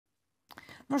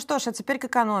Ну что ж, а теперь к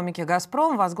экономике.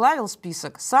 «Газпром» возглавил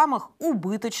список самых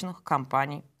убыточных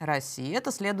компаний России. Это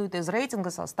следует из рейтинга,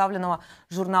 составленного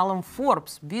журналом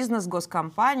Forbes. Бизнес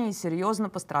госкомпании серьезно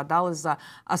пострадал из-за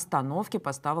остановки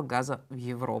поставок газа в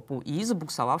Европу и из-за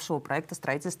буксовавшего проекта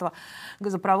строительства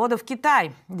газопровода в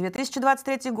Китай.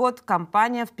 2023 год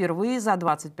компания впервые за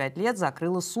 25 лет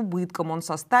закрыла с убытком. Он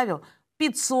составил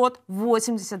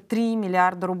 583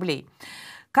 миллиарда рублей.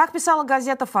 Как писала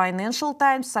газета Financial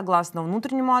Times, согласно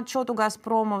внутреннему отчету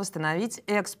 «Газпрома», восстановить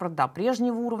экспорт до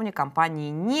прежнего уровня компании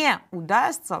не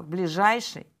удастся в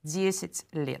ближайшие 10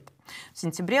 лет. В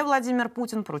сентябре Владимир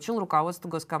Путин поручил руководству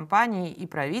госкомпании и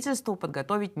правительству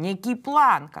подготовить некий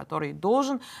план, который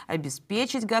должен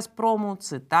обеспечить «Газпрому»,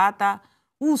 цитата,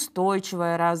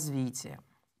 «устойчивое развитие».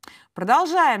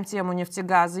 Продолжаем тему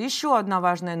нефтегаза. Еще одна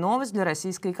важная новость для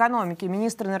российской экономики.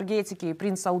 Министр энергетики и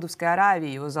принц Саудовской Аравии,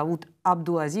 его зовут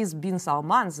Абдулазиз бин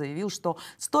Салман, заявил, что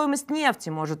стоимость нефти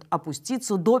может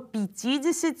опуститься до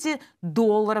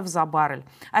 $50 за баррель.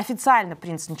 Официально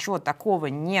принц ничего такого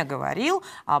не говорил.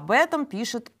 Об этом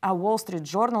пишет Wall Street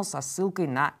Journal со ссылкой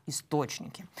на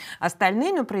источники.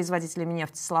 Остальными производителями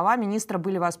нефти слова министра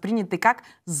были восприняты как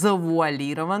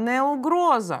завуалированная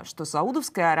угроза, что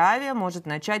Саудовская Аравия может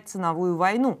начать ценовую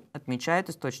войну, отмечают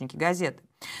источники газеты.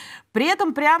 При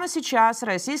этом прямо сейчас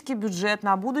российский бюджет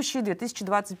на будущий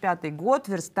 2025 год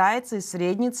верстается из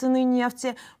средней цены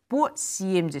нефти по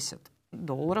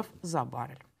 $70 за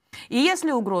баррель. И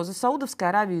если угрозы Саудовской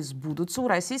Аравии сбудутся, у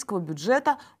российского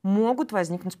бюджета могут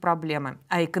возникнуть проблемы.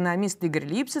 А экономист Игорь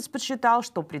Липсиц подсчитал,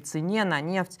 что при цене на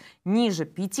нефть ниже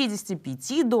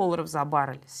 $55 за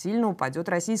баррель сильно упадет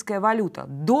российская валюта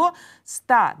до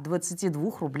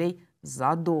 122 рублей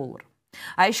за доллар.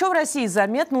 А еще в России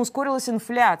заметно ускорилась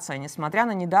инфляция, несмотря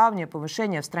на недавнее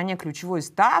повышение в стране ключевой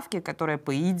ставки, которое,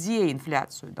 по идее,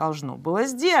 инфляцию должно было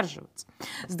сдерживать.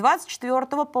 С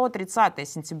 24 по 30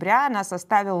 сентября она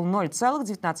составила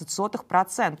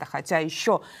 0,19%, хотя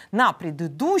еще на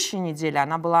предыдущей неделе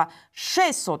она была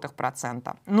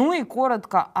 0,06%. Ну и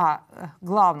коротко о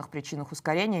главных причинах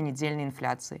ускорения недельной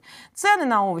инфляции. Цены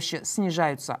на овощи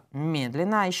снижаются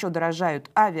медленно, а еще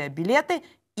дорожают авиабилеты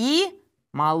и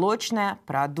молочная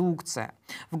продукция.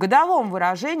 В годовом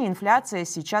выражении инфляция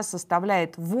сейчас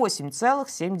составляет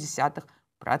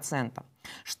 8,7%.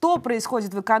 Что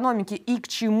происходит в экономике и к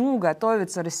чему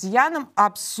готовятся россиянам,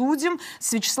 обсудим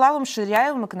с Вячеславом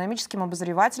Ширяевым, экономическим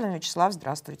обозревателем. Вячеслав,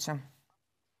 здравствуйте.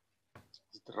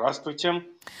 Здравствуйте.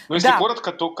 Ну, если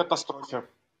коротко, то к катастрофе.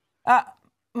 Так,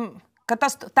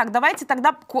 давайте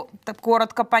тогда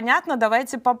коротко, понятно,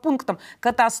 давайте по пунктам.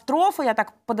 Катастрофа, я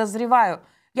так подозреваю,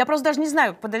 я просто даже не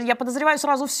знаю, я подозреваю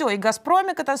сразу все. И в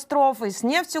 «Газпроме» катастрофа, и с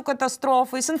нефтью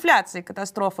катастрофа, и с инфляцией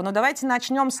катастрофа. Но давайте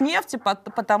начнем с нефти,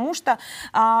 потому что,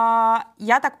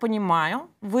 я так понимаю,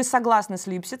 вы согласны с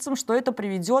Липсицем, что это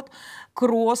приведет к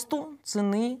росту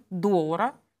цены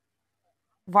доллара.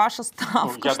 Ваша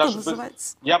ставка, что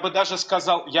называется? Я бы даже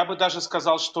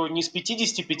сказал, что не с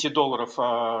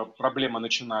 $55 проблема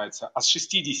начинается, а с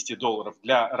 $60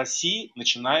 для России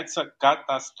начинается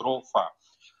катастрофа.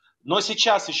 Но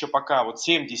сейчас еще пока вот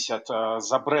 70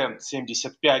 за бренд,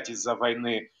 75 из-за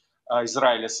войны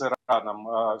Израиля с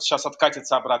Ираном, сейчас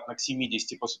откатится обратно к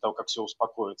 70 после того, как все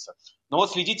успокоится. Но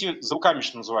вот следите за руками,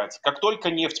 что называется. Как только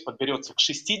нефть подберется к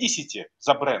 60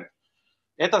 за бренд,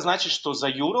 это значит, что за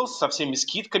Юралс со всеми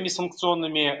скидками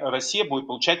санкционными Россия будет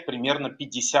получать примерно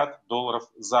 $50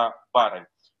 за баррель.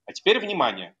 А теперь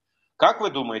внимание. Как вы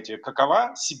думаете,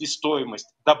 какова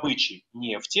себестоимость добычи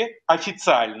нефти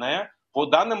официальная? По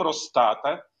данным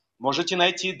Росстата, можете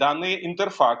найти данные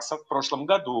Интерфакса в прошлом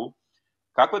году.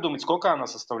 Как вы думаете, сколько она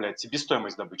составляет,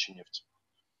 себестоимость добычи нефти?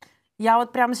 Я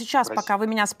вот прямо сейчас, пока вы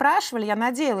меня спрашивали, я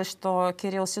надеялась, что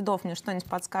Кирилл Седов мне что-нибудь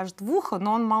подскажет в ухо,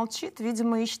 но он молчит,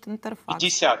 видимо, ищет Интерфакс.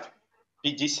 50.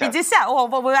 О,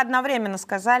 вы одновременно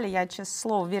сказали, я, честное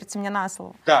слово, верьте мне на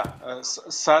слово. Да,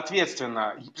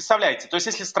 соответственно, представляете, то есть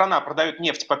если страна продает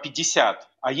нефть по 50,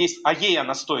 а ей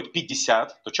она стоит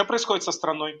 50, то что происходит со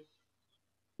страной?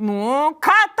 Ну,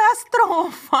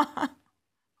 катастрофа!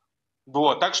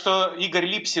 Вот, так что Игорь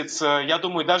Липсиц, я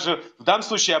думаю, даже в данном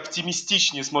случае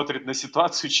оптимистичнее смотрит на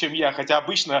ситуацию, чем я. Хотя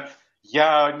обычно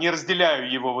я не разделяю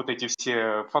его вот эти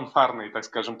все фанфарные, так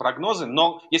скажем, прогнозы.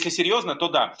 Но если серьезно, то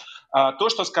да. То,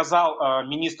 что сказал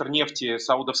министр нефти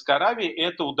Саудовской Аравии,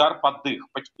 это удар под дых.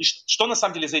 И что на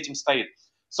самом деле за этим стоит?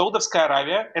 Саудовская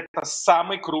Аравия – это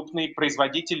самый крупный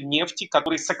производитель нефти,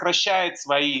 который сокращает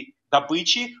свои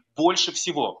добычи больше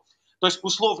всего. То есть,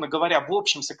 условно говоря, в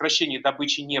общем сокращении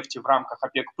добычи нефти в рамках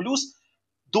ОПЕК+,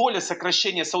 доля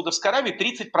сокращения Саудовской Аравии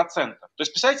 30%. То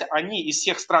есть, представляете, они из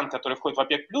всех стран, которые входят в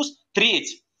ОПЕК+,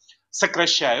 треть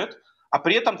сокращают, а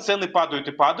при этом цены падают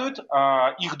и падают,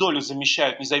 их долю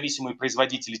замещают независимые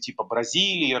производители типа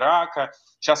Бразилии, Ирака.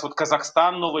 Сейчас вот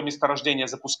Казахстан новое месторождение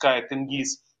запускает,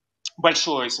 Тенгиз,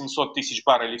 большое, 700 тысяч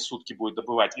баррелей в сутки будет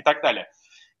добывать и так далее.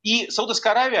 И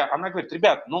Саудовская Аравия, она говорит,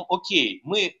 ребят, ну окей,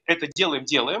 мы это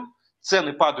делаем,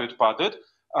 цены падают,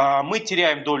 мы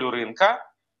теряем долю рынка.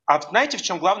 А знаете, в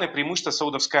чем главное преимущество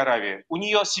Саудовской Аравии? У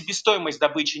нее себестоимость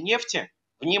добычи нефти,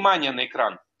 внимание на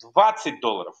экран, $20.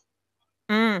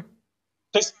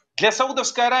 То есть для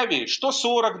Саудовской Аравии что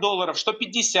 $40, что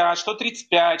 50, что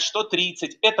 35, что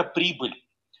 30 – это прибыль.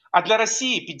 А для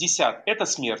России 50 – это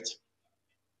смерть.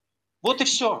 Вот и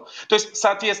все. То есть,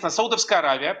 соответственно, Саудовская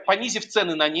Аравия, понизив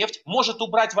цены на нефть, может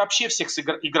убрать вообще всех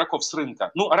игроков с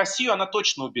рынка. Ну, Россию она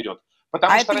точно уберет.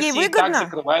 Потому что Россия так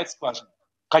закрывает скважину.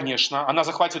 Конечно, она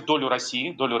захватит долю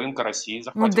России, долю рынка России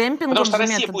захватит. Ну, потому что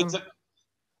Россия будет...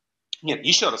 Нет,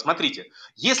 еще раз, смотрите.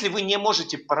 Если вы не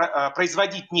можете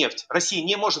производить нефть, Россия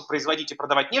не может производить и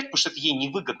продавать нефть, потому что это ей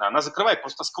невыгодно, она закрывает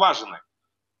просто скважины.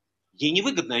 Ей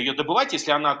невыгодно ее добывать,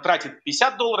 если она тратит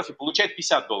 $50 и получает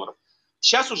 $50.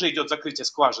 Сейчас уже идет закрытие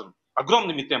скважин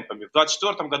огромными темпами в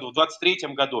 2024 году, в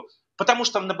 2023 году, потому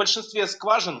что на большинстве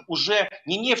скважин уже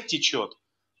не нефть течет,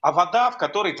 а вода, в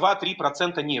которой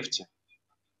 2-3% нефти.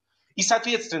 И,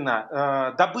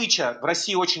 соответственно, добыча в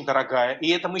России очень дорогая, и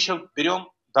это мы еще берем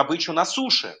добычу на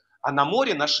суше, а на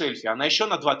море, на шельфе, она еще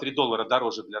на $2-3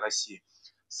 дороже для России.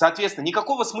 Соответственно,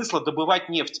 никакого смысла добывать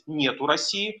нефть нет у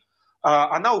России,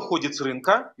 она уходит с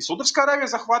рынка, и Саудовская Аравия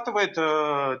захватывает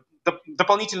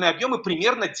дополнительные объемы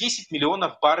примерно 10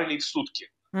 миллионов баррелей в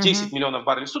сутки. 10 миллионов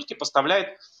баррелей в сутки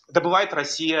добывает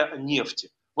Россия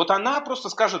нефти. Вот она просто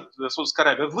скажет, Саудовская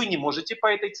Аравия, вы не можете по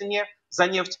этой цене за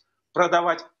нефть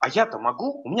продавать, а я-то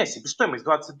могу, у меня себестоимость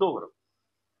 $20.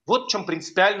 Вот в чем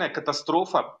принципиальная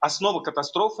катастрофа, основа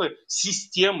катастрофы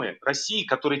системы России,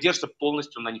 которая держится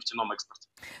полностью на нефтяном экспорте.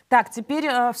 Так, теперь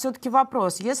все-таки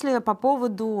вопрос. Если по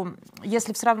поводу,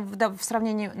 если в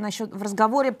сравнении в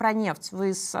разговоре про нефть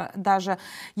вы даже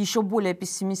еще более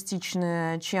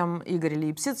пессимистичны, чем Игорь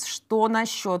Липсиц, что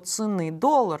насчет цены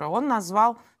доллара? Он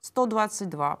назвал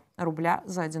 122 рубля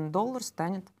за $1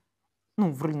 станет,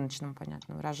 ну, в рыночном,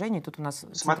 понятном выражении. Тут у нас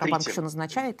Центробанк еще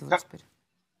назначает.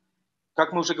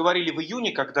 Как мы уже говорили в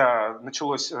июне, когда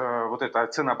началось вот это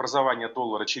ценообразование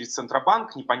доллара через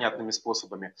Центробанк непонятными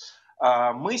способами,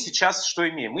 мы сейчас что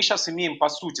имеем? Мы сейчас имеем, по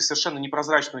сути, совершенно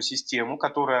непрозрачную систему,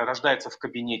 которая рождается в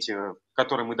кабинете,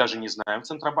 который мы даже не знаем в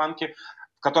Центробанке,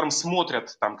 в котором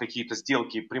смотрят там какие-то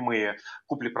сделки прямые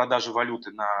купли-продажи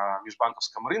валюты на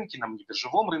межбанковском рынке, на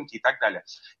биржевом рынке и так далее.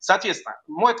 Соответственно,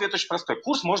 мой ответ очень простой.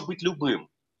 Курс может быть любым.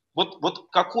 Вот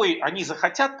какой они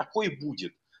захотят, такой и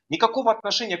будет. Никакого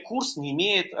отношения курс не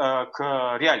имеет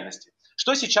к реальности.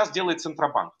 Что сейчас делает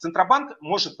Центробанк? Центробанк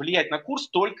может влиять на курс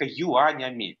только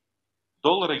юанями.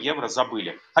 Доллары, евро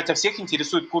забыли. Хотя всех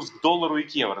интересует курс к доллару и к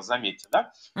евро, заметьте,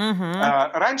 да?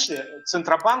 Раньше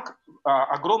Центробанк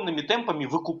огромными темпами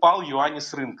выкупал юани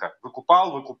с рынка.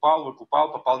 Выкупал,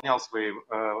 пополнял свои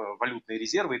валютные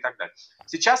резервы и так далее.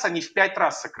 Сейчас они в 5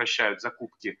 раз сокращают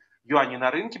закупки юаней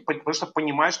на рынке, потому что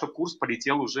понимают, что курс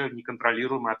полетел уже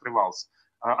неконтролируемо,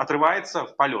 отрывается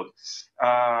в полет.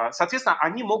 Соответственно,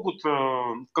 они могут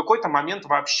в какой-то момент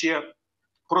вообще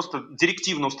просто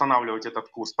директивно устанавливать этот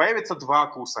курс. Появится 2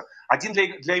 курса. Один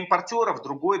для импортеров,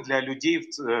 другой для людей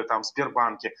в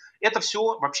Сбербанке. Это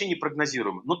все вообще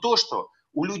непрогнозируемо. Но то, что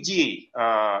у людей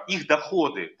их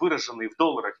доходы, выраженные в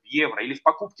долларах, в евро, или в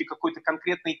покупке какой-то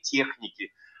конкретной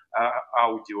техники,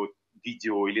 аудио,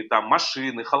 видео, или там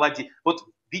машины, холодильники, вот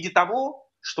в виде того,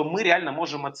 что мы реально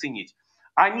можем оценить.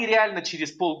 Они реально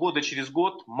через полгода, через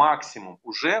год максимум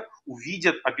уже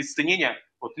увидят обесценение.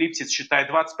 Вот Липсиц считает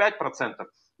 25%,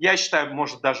 я считаю,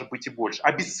 может даже быть и больше.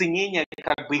 Обесценение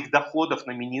как бы их доходов,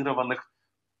 номинированных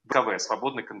в КВ,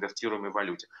 свободно конвертируемой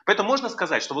валюте. Поэтому можно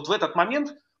сказать, что вот в этот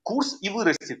момент курс и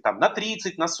вырастет там на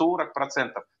 30, на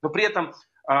 40%. Но при этом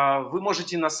вы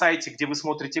можете на сайте, где вы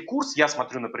смотрите курс, я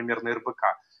смотрю, например, на РБК,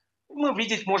 мы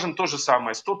видеть можем то же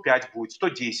самое, 105 будет,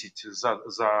 110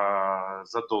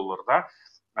 за доллар, да?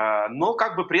 Но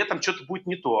как бы при этом что-то будет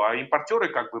не то, а импортеры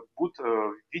как бы будут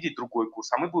видеть другой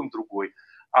курс, а мы будем другой.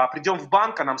 А придем в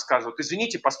банк, а нам скажут,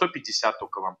 извините, по 150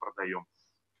 только вам продаем.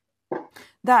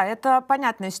 Да, это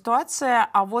понятная ситуация.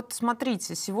 А вот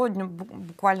смотрите, сегодня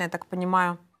буквально, я так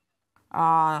понимаю,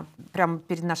 прямо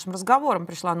перед нашим разговором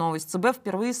пришла новость. ЦБ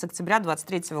впервые с октября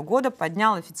 2023 года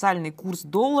поднял официальный курс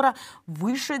доллара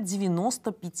выше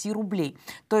 95 рублей.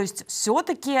 То есть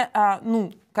все-таки,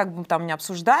 ну, как бы там не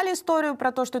обсуждали историю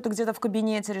про то, что это где-то в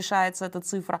кабинете решается эта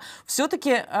цифра,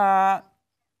 все-таки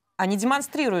они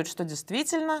демонстрируют, что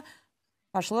действительно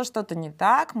Пошло что-то не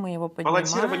так, мы его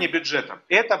Балансирование поднимаем. бюджета.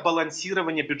 Это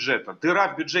балансирование бюджета. Дыра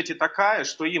в бюджете такая,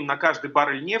 что им на каждый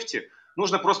баррель нефти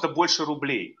нужно просто больше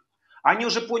рублей. Они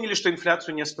уже поняли, что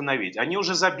инфляцию не остановить. Они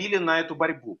уже забили на эту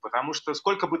борьбу, потому что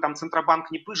сколько бы там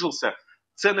Центробанк ни пыжился,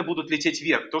 цены будут лететь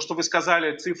вверх. То, что вы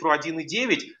сказали цифру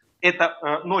 1,9, это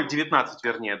 0,19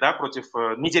 вернее, да, против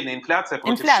недельная инфляция,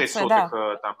 против 6 Инфляция, сотых,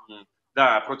 да.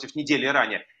 да, против недели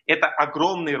ранее. Это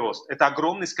огромный рост, это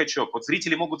огромный скачок. Вот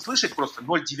зрители могут слышать просто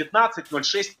 0,19,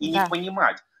 0,6 и не Да.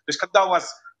 понимать. То есть когда у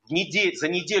вас за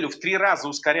неделю в 3 раза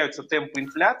ускоряются темпы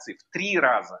инфляции, в 3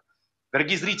 раза,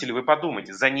 дорогие зрители, вы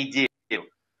подумайте, за неделю.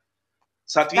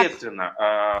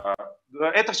 Соответственно,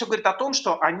 это все говорит о том,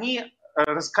 что они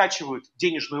раскачивают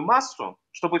денежную массу,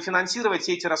 чтобы финансировать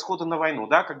все эти расходы на войну.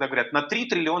 Да? Когда говорят, на 3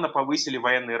 триллиона повысили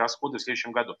военные расходы в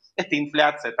следующем году. Это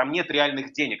инфляция, там нет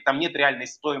реальных денег, там нет реальной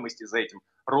стоимости за этим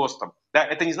ростом. Да?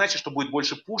 Это не значит, что будет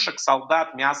больше пушек,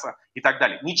 солдат, мяса и так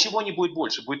далее. Ничего не будет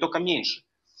больше, будет только меньше.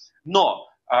 Но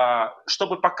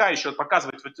чтобы пока еще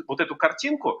показывать вот эту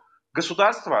картинку,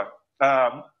 государство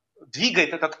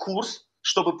двигает этот курс,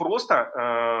 чтобы просто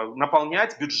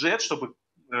наполнять бюджет, чтобы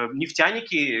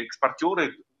нефтяники,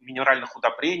 экспортеры минеральных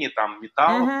удобрений, там,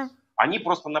 металлов, они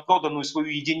просто на проданную свою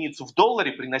единицу в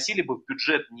долларе приносили бы в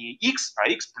бюджет не X, а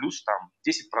X плюс там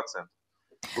 10%.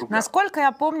 Насколько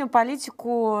я помню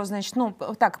политику, значит, ну,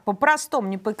 так, по-простому,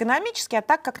 не по-экономически, а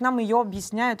так, как нам ее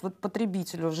объясняют вот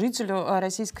потребителю, жителю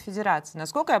Российской Федерации.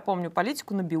 Насколько я помню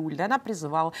политику Набиуллиной, она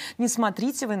призывала, не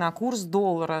смотрите вы на курс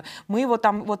доллара, мы его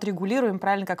там вот регулируем,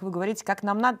 правильно, как вы говорите, как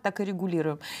нам надо, так и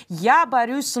регулируем. Я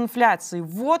борюсь с инфляцией,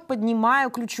 вот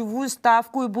поднимаю ключевую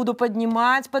ставку и буду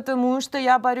поднимать, потому что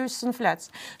я борюсь с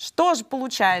инфляцией. Что же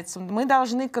получается? Мы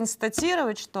должны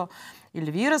констатировать, что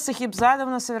Эльвира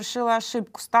Сахибзадовна совершила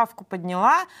ошибку, ставку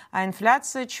подняла, а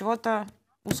инфляция чего-то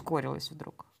ускорилась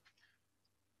вдруг.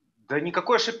 Да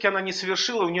никакой ошибки она не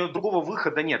совершила, у нее другого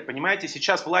выхода нет. Понимаете,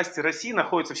 сейчас власти России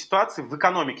находятся в ситуации, в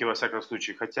экономике во всяком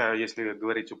случае, хотя если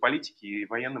говорить о политике и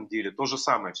военном деле, то же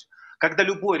самое все. Когда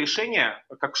любое решение,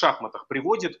 как в шахматах,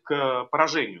 приводит к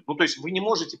поражению. Ну то есть вы не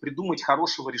можете придумать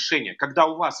хорошего решения. Когда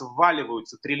у вас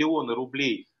вваливаются триллионы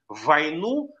рублей в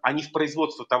войну, а не в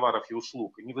производство товаров и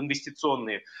услуг, не в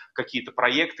инвестиционные какие-то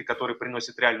проекты, которые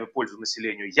приносят реальную пользу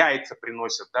населению, яйца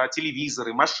приносят, да,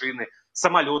 телевизоры, машины,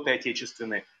 самолеты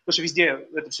отечественные. Потому что везде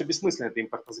это все бессмысленно, это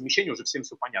импортозамещение, уже всем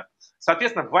все понятно.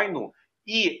 Соответственно, в войну.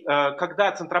 И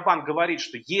когда Центробанк говорит,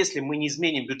 что если мы не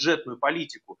изменим бюджетную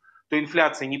политику, то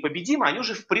инфляция непобедима, они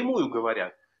уже впрямую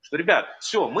говорят, что, ребят,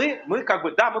 все, мы как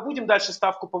бы, да, мы будем дальше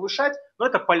ставку повышать, но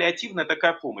это паллиативная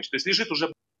такая помощь. То есть лежит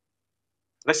уже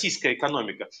российская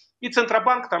экономика. И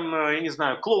Центробанк там, я не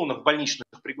знаю, клоунов больничных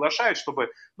приглашает, чтобы,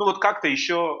 ну вот как-то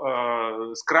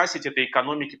еще скрасить этой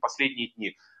экономике последние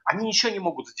дни. Они ничего не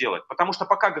могут сделать, потому что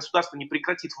пока государство не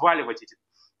прекратит вваливать эти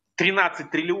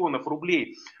 13 триллионов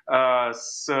рублей в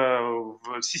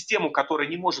систему, которая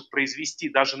не может произвести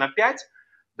даже на 5,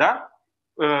 да,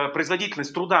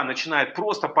 производительность труда начинает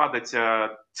просто падать,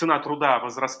 цена труда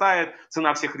возрастает,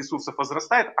 цена всех ресурсов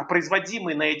возрастает, а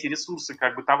производимые на эти ресурсы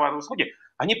как бы товары и услуги,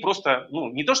 они просто,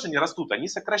 ну, не то что не растут, они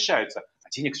сокращаются, а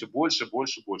денег все больше,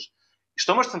 больше, больше. И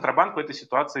что может Центробанк в этой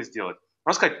ситуации сделать?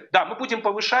 Он сказать, да, мы будем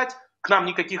повышать, к нам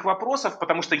никаких вопросов,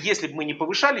 потому что если бы мы не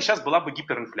повышали, сейчас была бы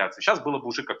гиперинфляция, сейчас было бы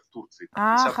уже как в Турции,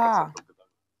 50% годовых.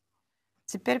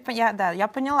 Теперь я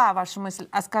поняла вашу мысль.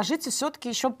 А скажите все-таки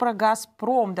еще про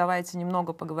 «Газпром». Давайте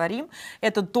немного поговорим.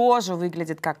 Это тоже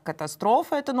выглядит как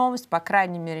катастрофа, эта новость, по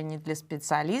крайней мере, не для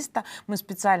специалиста. Мы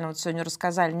специально вот сегодня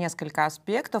рассказали несколько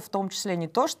аспектов, в том числе не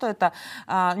то, что это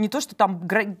не то, что там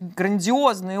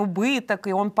грандиозный убыток,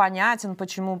 и он понятен,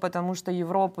 почему, потому что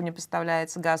Европу не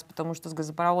поставляется газ, потому что с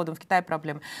газопроводом в Китае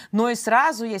проблемы. Но и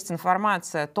сразу есть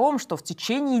информация о том, что в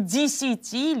течение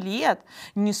 10 лет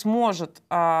не сможет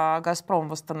 «Газпром»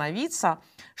 восстановиться.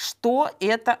 Что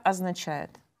это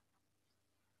означает?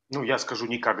 Ну, я скажу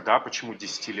никогда. Почему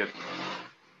 10 лет?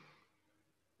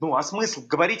 Ну, а смысл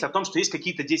говорить о том, что есть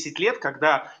какие-то 10 лет,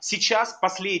 когда сейчас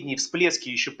последние всплески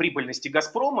еще прибыльности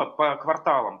 «Газпрома» по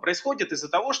кварталам происходят из-за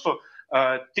того, что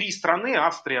 3 страны,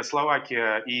 Австрия,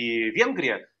 Словакия и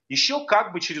Венгрия, еще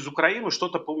как бы через Украину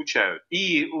что-то получают.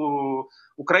 И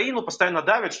Украину постоянно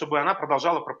давят, чтобы она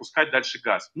продолжала пропускать дальше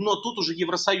газ. Но тут уже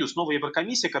Евросоюз, новая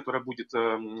Еврокомиссия, которая будет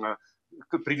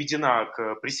приведена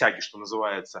к присяге, что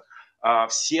называется,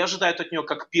 все ожидают от нее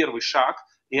как первый шаг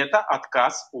 – это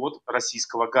отказ от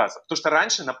российского газа. Потому что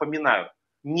раньше, напоминаю,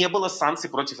 не было санкций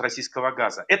против российского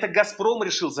газа. Это «Газпром»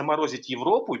 решил заморозить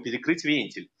Европу и перекрыть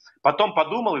вентиль. Потом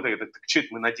подумал, так что это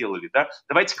мы наделали, да?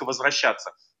 Давайте-ка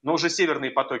возвращаться. Но уже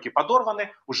северные потоки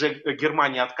подорваны, уже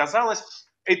Германия отказалась.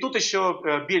 И тут еще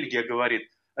Бельгия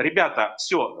говорит, ребята,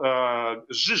 все,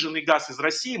 сжиженный газ из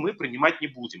России мы принимать не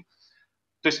будем.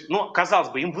 То есть, ну, казалось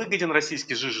бы, им выгоден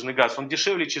российский сжиженный газ, он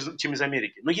дешевле, чем из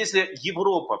Америки. Но если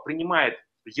Европа принимает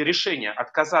решение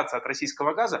отказаться от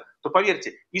российского газа, то,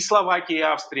 поверьте, и Словакия, и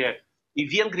Австрия, и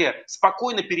Венгрия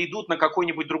спокойно перейдут на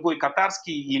какой-нибудь другой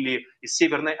катарский или из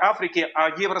Северной Африки, а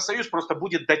Евросоюз просто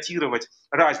будет датировать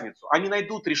разницу. Они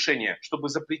найдут решение, чтобы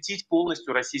запретить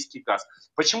полностью российский газ.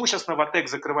 Почему сейчас Новатэк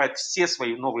закрывает все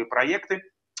свои новые проекты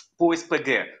по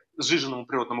СПГ, сжиженному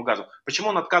природному газу? Почему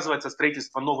он отказывается от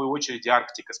строительства новой очереди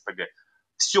Арктик СПГ?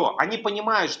 Все, они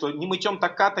понимают, что не мытьем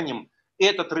так катанем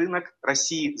этот рынок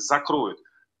России закроют.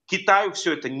 Китаю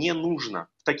все это не нужно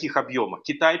в таких объемах.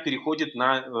 Китай переходит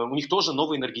на... У них тоже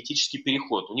новый энергетический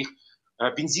переход. У них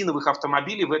бензиновых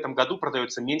автомобилей в этом году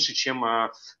продается меньше, чем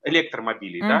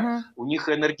электромобилей. Да? У них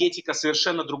энергетика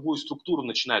совершенно другую структуру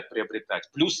начинает приобретать.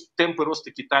 Плюс темпы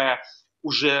роста Китая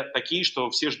уже такие, что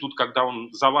все ждут, когда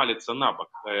он завалится на бок.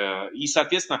 И,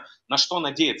 соответственно, на что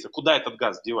надеяться? Куда этот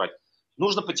газ девать?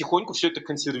 Нужно потихоньку все это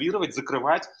консервировать,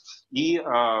 закрывать и...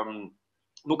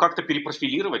 ну, как-то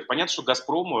перепрофилировать. Понятно, что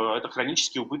 «Газпром» — это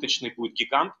хронически убыточный будет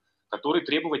гигант, который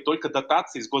требовать только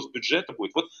дотации из госбюджета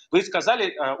будет. Вот вы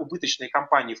сказали убыточные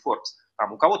компании Forbes.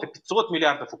 Там у кого-то 500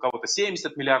 миллиардов, у кого-то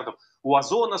 70 миллиардов, у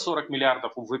Озона 40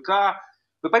 миллиардов, у ВК.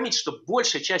 Вы поймите, что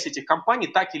большая часть этих компаний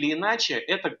так или иначе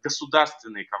это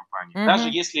государственные компании. Даже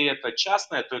если это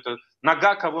частная, то это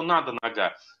нога кого надо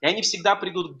нога. И они всегда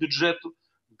придут к бюджету,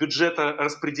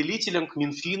 бюджетораспределителям, к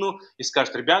Минфину и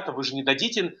скажут: ребята, вы же не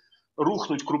дадите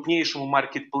рухнуть крупнейшему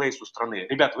маркетплейсу страны.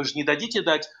 Ребят, вы же не дадите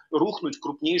дать рухнуть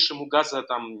крупнейшему газа,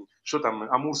 там, что там,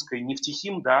 Амурской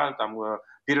нефтехим, да, там,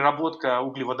 переработка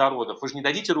углеводородов. Вы же не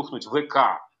дадите рухнуть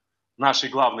ВК, нашей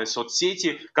главной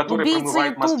соцсети, которая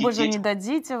промывает мозги детям. Убийцы Ютуба же не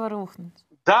дадите вы рухнуть.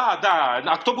 Да, да.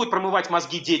 А кто будет промывать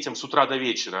мозги детям с утра до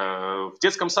вечера? В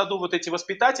детском саду вот эти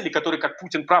воспитатели, которые, как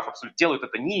Путин прав, абсолютно делают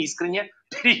это неискренне,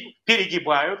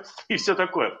 перегибают и все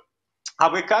такое. А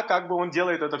ВК, как бы он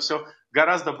делает это все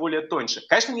гораздо более тоньше.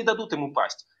 Конечно, не дадут ему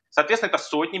упасть. Соответственно, это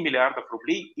сотни миллиардов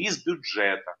рублей из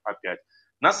бюджета опять.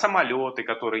 На самолеты,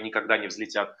 которые никогда не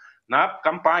взлетят, на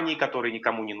компании, которые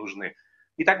никому не нужны.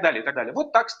 И так далее, и так далее.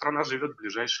 Вот так страна живет в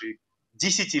ближайшие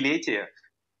десятилетия.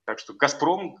 Так что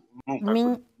 «Газпром»,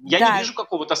 ну, я не вижу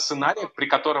какого-то сценария, при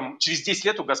котором через 10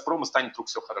 лет у «Газпрома» станет вдруг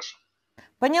все хорошо.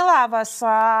 Поняла вас.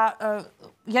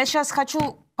 Я сейчас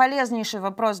хочу полезнейший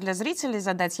вопрос для зрителей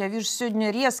задать. Я вижу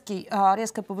сегодня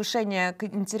резкое повышение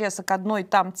интереса к одной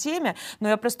там теме, но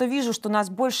я просто вижу, что нас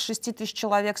больше 6 тысяч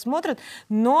человек смотрят,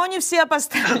 но не все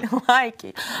поставили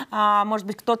лайки. Может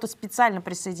быть, кто-то специально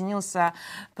присоединился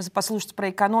послушать про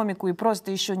экономику и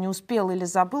просто еще не успел или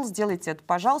забыл. Сделайте это,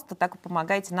 пожалуйста, так вы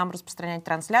помогаете нам распространять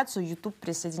трансляцию. YouTube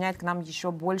присоединяет к нам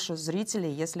еще больше зрителей,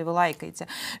 если вы лайкаете.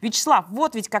 Вячеслав,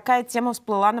 вот ведь какая тема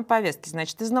всплыла на повестке.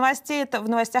 Значит, в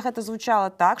новостях это звучало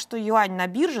так, что юань на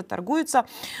бирже торгуется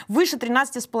выше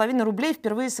 13,5 рублей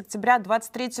впервые с октября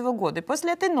 2023 года. И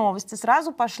после этой новости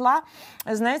сразу пошла,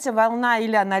 знаете, волна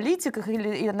или аналитиков,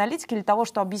 или того,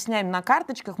 что объясняем на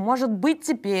карточках. Может быть,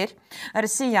 теперь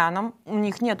россиянам, у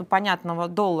них нету понятного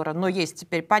доллара, но есть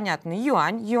теперь понятный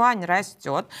юань, юань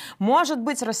растет. Может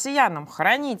быть, россиянам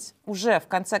хранить уже, в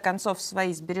конце концов,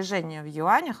 свои сбережения в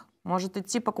юанях? Может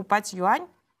идти покупать юань?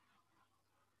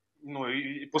 Ну,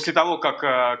 и после того,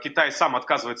 как Китай сам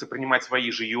отказывается принимать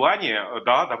свои же юани,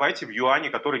 да, давайте в юани,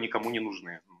 которые никому не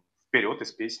нужны. Вперед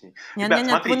из песни. Ребят,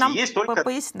 смотрите, есть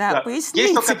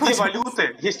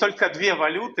только две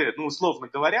валюты, ну, условно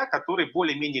говоря, которые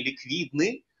более-менее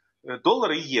ликвидны,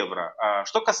 доллар и евро.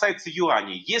 Что касается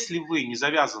юаней, если вы не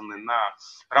завязаны на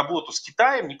работу с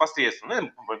Китаем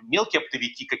непосредственно, мелкие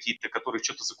оптовики какие-то, которые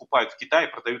что-то закупают в Китае,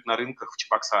 продают на рынках в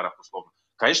Чебоксарах, условно,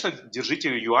 конечно, держите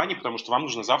юани, потому что вам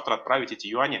нужно завтра отправить эти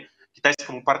юани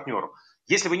китайскому партнеру.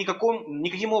 Если вы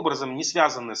никаким образом не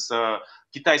связаны с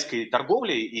китайской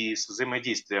торговлей и с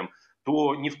взаимодействием,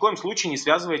 то ни в коем случае не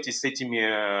связывайтесь с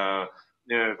этими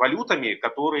валютами,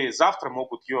 которые завтра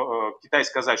могут Китай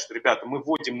сказать, что, ребята, мы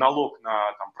вводим налог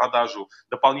на продажу,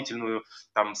 дополнительную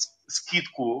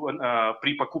скидку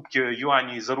при покупке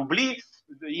юаней за рубли,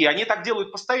 и они так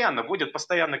делают постоянно, вводят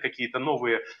постоянно какие-то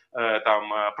новые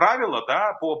правила,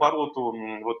 да, по обороту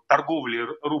торговли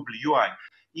рубль-юань.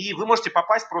 И вы можете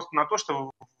попасть просто на то,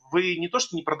 что вы не то,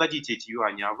 что не продадите эти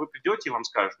юани, а вы придете и вам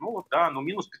скажут, ну вот да,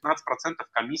 минус 15%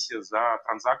 комиссия за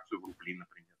транзакцию в рубли,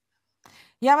 например.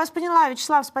 Я вас поняла,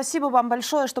 Вячеслав, спасибо вам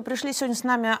большое, что пришли сегодня с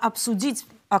нами обсудить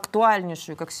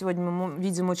актуальнейшую, как сегодня мы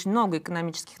видим очень много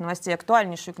экономических новостей,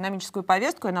 актуальнейшую экономическую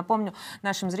повестку. Я напомню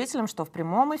нашим зрителям, что в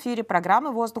прямом эфире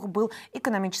программы «Воздух» был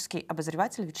экономический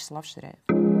обозреватель Вячеслав Ширяев.